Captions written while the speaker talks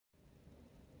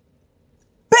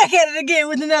back at it again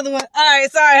with another one. All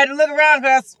right, sorry, I had to look around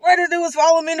because I swear the dude was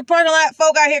following me in the parking lot.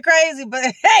 Folk out here crazy, but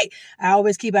hey, I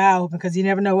always keep an eye open because you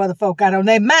never know what other folk got on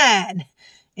their mind.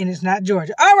 And it's not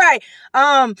Georgia. All right,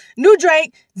 new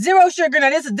drink, 0 sugar. Now,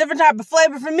 this is a different type of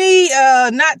flavor for me.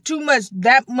 Not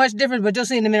that much different, but you'll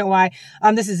see in a minute why.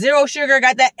 This is 0 sugar.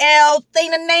 Got that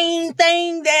L-theanine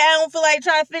thing that I don't feel like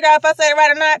trying to figure out if I said it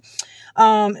right or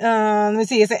not. Let me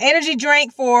see. It's an energy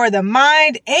drink for the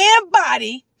mind and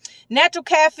body. Natural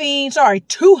caffeine,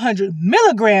 200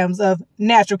 milligrams of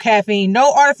natural caffeine.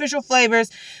 No artificial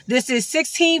flavors. This is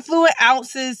 16 fluid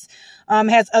ounces.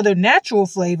 Has other natural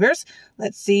flavors.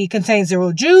 Let's see. Contains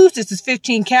 0 juice. This is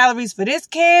 15 calories for this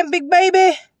can, big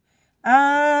baby.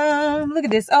 Look at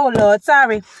this. Oh, Lord.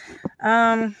 Sorry.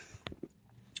 Oh,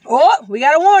 we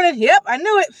got a warning. Yep, I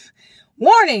knew it.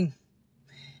 Warning.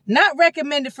 Not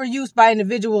recommended for use by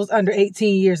individuals under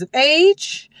 18 years of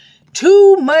age.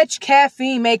 Too much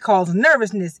caffeine may cause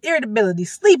nervousness, irritability,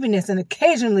 sleepiness, and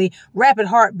occasionally rapid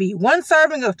heartbeat. 1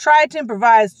 serving of Triton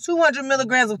provides 200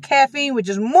 milligrams of caffeine, which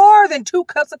is more than 2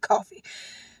 cups of coffee.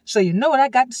 So you know what I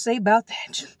got to say about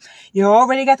that. You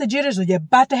already got the jitters, or you're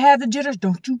about to have the jitters.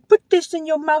 Don't you put this in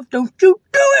your mouth. Don't you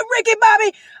do it, Ricky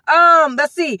Bobby.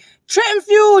 Let's see. Triton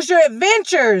fuels your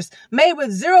adventures. Made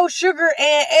with 0 sugar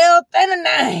and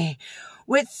L-theanine.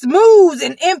 With smooths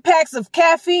and impacts of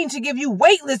caffeine to give you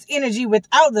weightless energy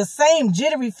without the same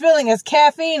jittery feeling as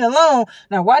caffeine alone.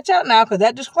 Now, watch out now, because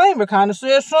that disclaimer kind of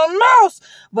says something else.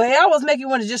 But it always make you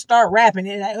want to just start rapping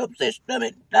it. Like upset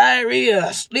stomach,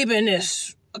 diarrhea,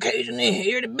 sleepiness, occasionally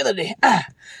irritability.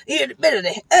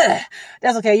 Irritability.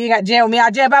 That's okay. You ain't got to jam with me.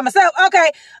 I'll jam by myself.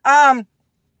 Okay.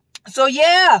 So,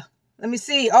 yeah. Let me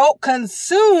see. Oh,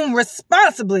 consume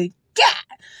responsibly. God.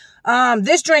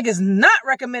 This drink is not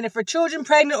recommended for children,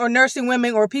 pregnant, or nursing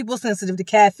women, or people sensitive to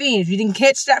caffeine. If you didn't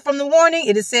catch that from the warning,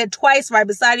 it is said twice right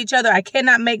beside each other. I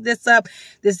cannot make this up.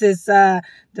 This is the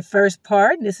first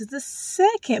part. This is the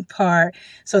second part.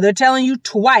 So they're telling you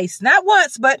twice, not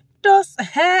once, but dos.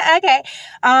 Okay.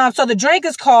 So the drink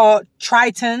is called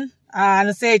Triton. I'm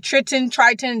gonna say Triton.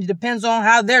 It depends on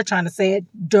how they're trying to say it.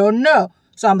 Don't know.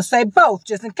 So I'm going to say both,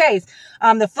 just in case.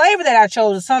 The flavor that I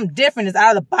chose is something different. It's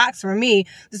out of the box for me.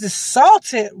 This is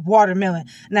salted watermelon.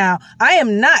 Now, I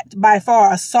am not by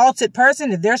far a salted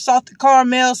person. If there's salted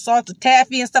caramel, salted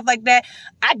taffy, and stuff like that,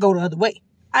 I go the other way.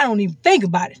 I don't even think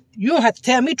about it. You don't have to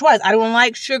tell me twice. I don't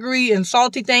like sugary and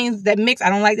salty things that mix. I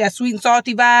don't like that sweet and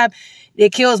salty vibe.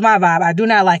 It kills my vibe. I do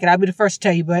not like it. I'll be the first to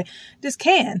tell you. But this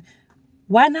can,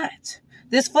 why not?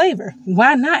 This flavor,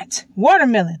 why not?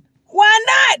 Watermelon. Why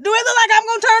not? Do it look like I'm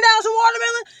going to turn down some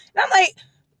watermelon? And I'm like,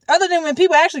 other than when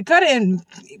people actually cut it and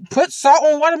put salt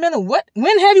on watermelon,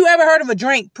 when have you ever heard of a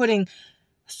drink putting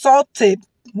salted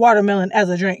watermelon as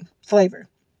a drink flavor?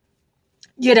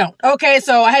 You don't. Okay,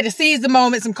 so I had to seize the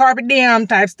moment, some carpet diem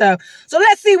type stuff. So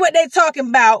let's see what they talking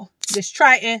about. This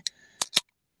Triton.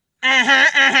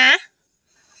 And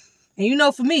you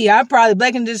know, for me, I'm probably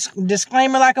breaking this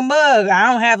disclaimer like a mug.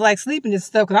 I don't have like sleeping this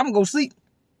stuff because I'm going to go sleep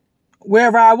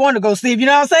wherever I want to go sleep. You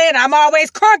know what I'm saying? I'm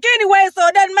always crunk anyway, so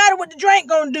it doesn't matter what the drink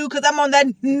gonna do because I'm on that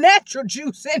natural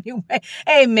juice anyway.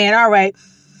 Hey, man, all right.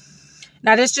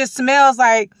 Now, this just smells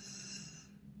like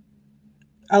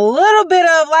a little bit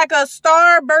of like a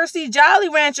Starbursty Jolly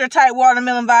Rancher type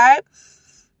watermelon vibe.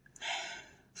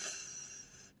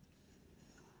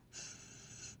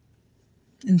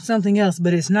 And something else,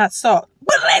 but it's not salt.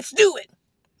 But let's do it.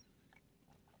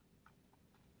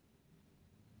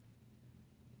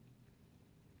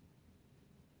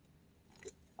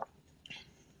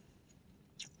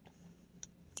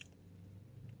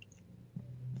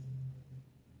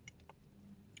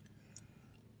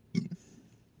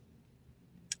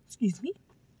 Excuse me.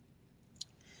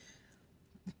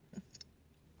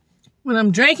 When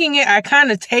I'm drinking it, I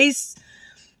kind of taste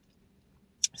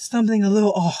something a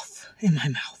little off in my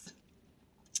mouth.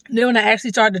 Then when I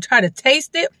actually start to try to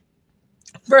taste it,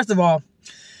 first of all,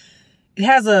 it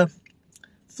has a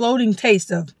floating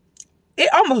taste of, it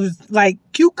almost like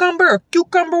cucumber or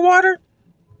cucumber water.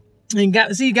 And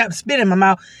you got spit in my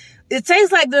mouth. It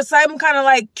tastes like there's some kind of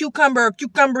like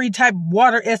cucumbery type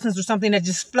water essence or something that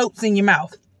just floats in your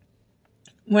mouth.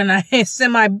 When I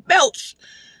semi-belch,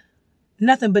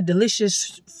 nothing but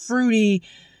delicious, fruity,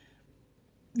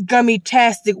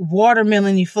 gummy-tastic,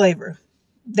 watermelon-y flavor.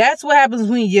 That's what happens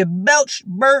when you belch,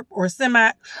 burp, or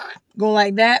go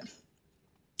like that.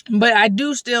 But I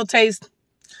do still taste,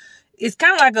 it's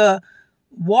kind of like a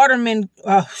watermelon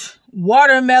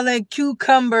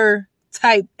cucumber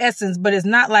type essence, but it's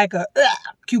not like a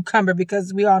cucumber,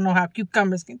 because we all know how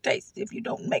cucumbers can taste if you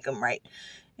don't make them right.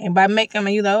 And by making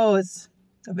them, you're like, oh, it's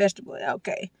a vegetable.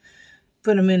 Okay.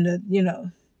 Put them in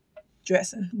the,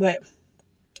 dressing. But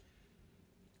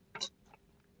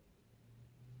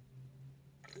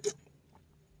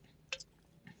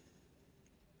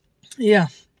yeah,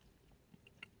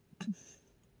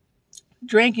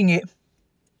 drinking it.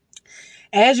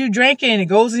 As you drink it and it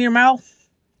goes in your mouth,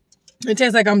 it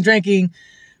tastes like I'm drinking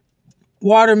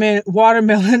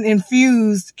watermelon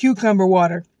infused cucumber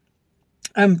water.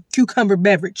 Cucumber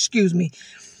beverage, excuse me.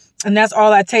 And that's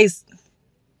all I taste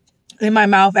in my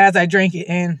mouth as I drink it.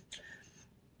 And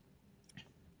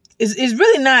it's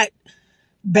really not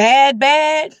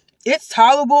bad. It's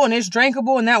tolerable and it's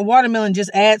drinkable. And that watermelon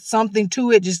just adds something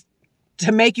to it just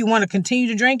to make you want to continue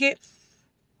to drink it.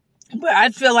 But I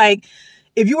feel like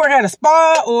if you work at a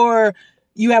spa or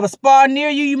you have a spa near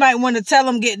you, you might want to tell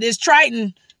them get this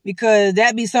Triton, because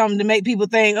that'd be something to make people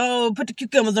think, oh, put the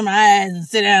cucumbers on my eyes and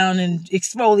sit down and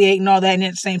exfoliate and all that, and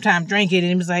at the same time drink it.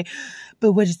 And it was like,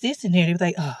 but what is this in there? They was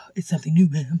like, oh, it's something new,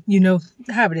 ma'am. You know,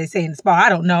 however they say in the spa. I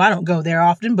don't know. I don't go there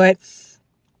often, but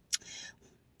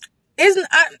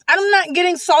I'm not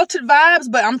getting salted vibes,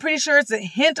 but I'm pretty sure it's a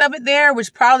hint of it there,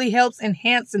 which probably helps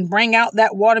enhance and bring out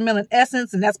that watermelon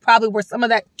essence. And that's probably where some of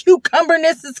that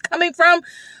cucumberness is coming from.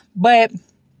 But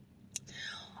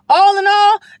all in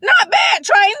all, not bad,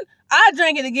 Triton. I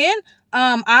drank it again.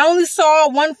 I only saw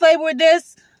one flavor with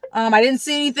this. I didn't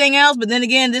see anything else, but then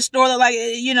again, this store looked like,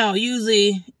 you know,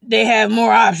 usually they have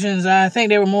more options. I think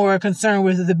they were more concerned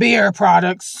with the beer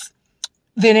products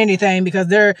than anything, because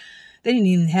they didn't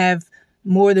even have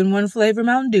more than one flavor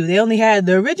Mountain Dew. They only had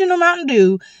the original Mountain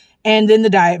Dew and then the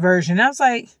diet version. I was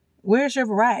like, where's your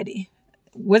variety?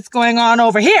 What's going on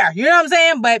over here? You know what I'm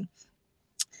saying? But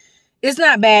it's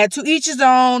not bad. To each his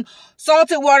own.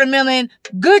 Salted watermelon,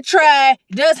 good try.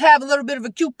 It does have a little bit of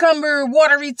a cucumber,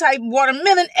 watery type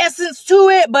watermelon essence to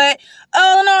it, but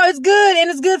all in all, it's good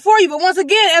and it's good for you. But once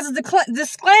again, as a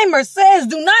disclaimer says,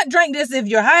 do not drink this if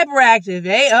you're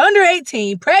hyperactive, under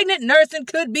 18, pregnant, nursing,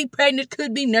 could be pregnant,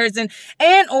 could be nursing,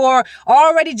 and or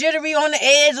already jittery on the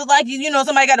edge, like, you know,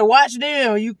 somebody got to watch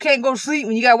them. You can't go to sleep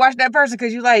when you got to watch that person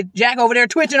because you like Jack over there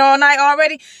twitching all night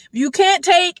already. You can't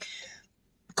take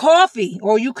coffee,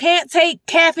 or you can't take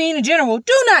caffeine in general.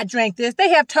 Do not drink this.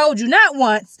 They have told you not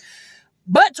once,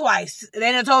 but twice.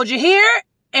 They done told you here,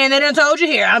 and they done told you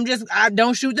here. I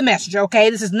don't shoot the messenger, okay?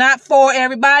 This is not for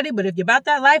everybody, but if you're about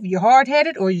that life, you're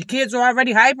hard-headed, or your kids are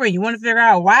already hyper, and you want to figure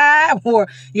out why, or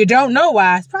you don't know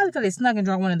why, it's probably because they snuck and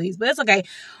drunk one of these, but it's okay.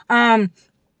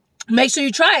 Make sure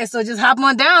you try it. So just hop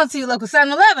on down to your local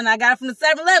 7-Eleven. I got it from the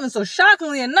 7-Eleven. So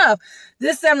shockingly enough,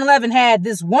 this 7-Eleven had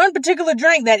this one particular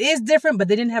drink that is different, but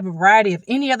they didn't have a variety of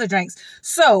any other drinks.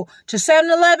 So to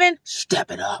 7-Eleven,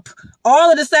 step it up.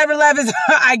 All of the 7-Elevens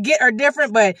I get are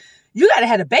different, but you got to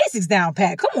have the basics down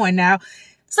pat. Come on now.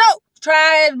 So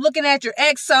try looking at your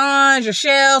Exxons, your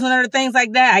Shells, and other things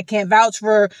like that. I can't vouch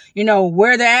for, you know,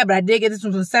 where they're at, but I did get this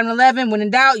one from 7-Eleven. When in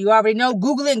doubt, you already know,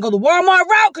 Google it and go the Walmart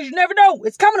route, because you never know.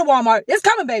 It's coming to Walmart. It's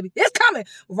coming, baby. It's coming.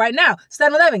 But right now,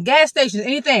 7-Eleven, gas stations,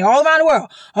 anything, all around the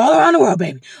world. All around the world,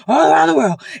 baby. All around the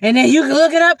world. And then you can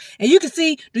look it up, and you can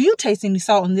see, do you taste any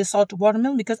salt in this salted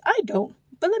watermelon? Because I don't.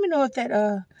 But let me know if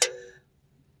that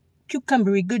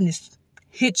cucumbery goodness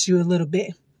hits you a little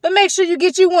bit. But make sure you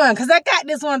get you one, because I got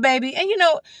this one, baby. And, you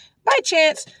know, by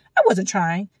chance, I wasn't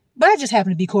trying, but I just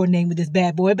happened to be coordinating with this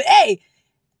bad boy. But, hey,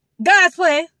 God's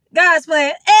plan. God's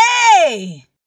plan. Hey!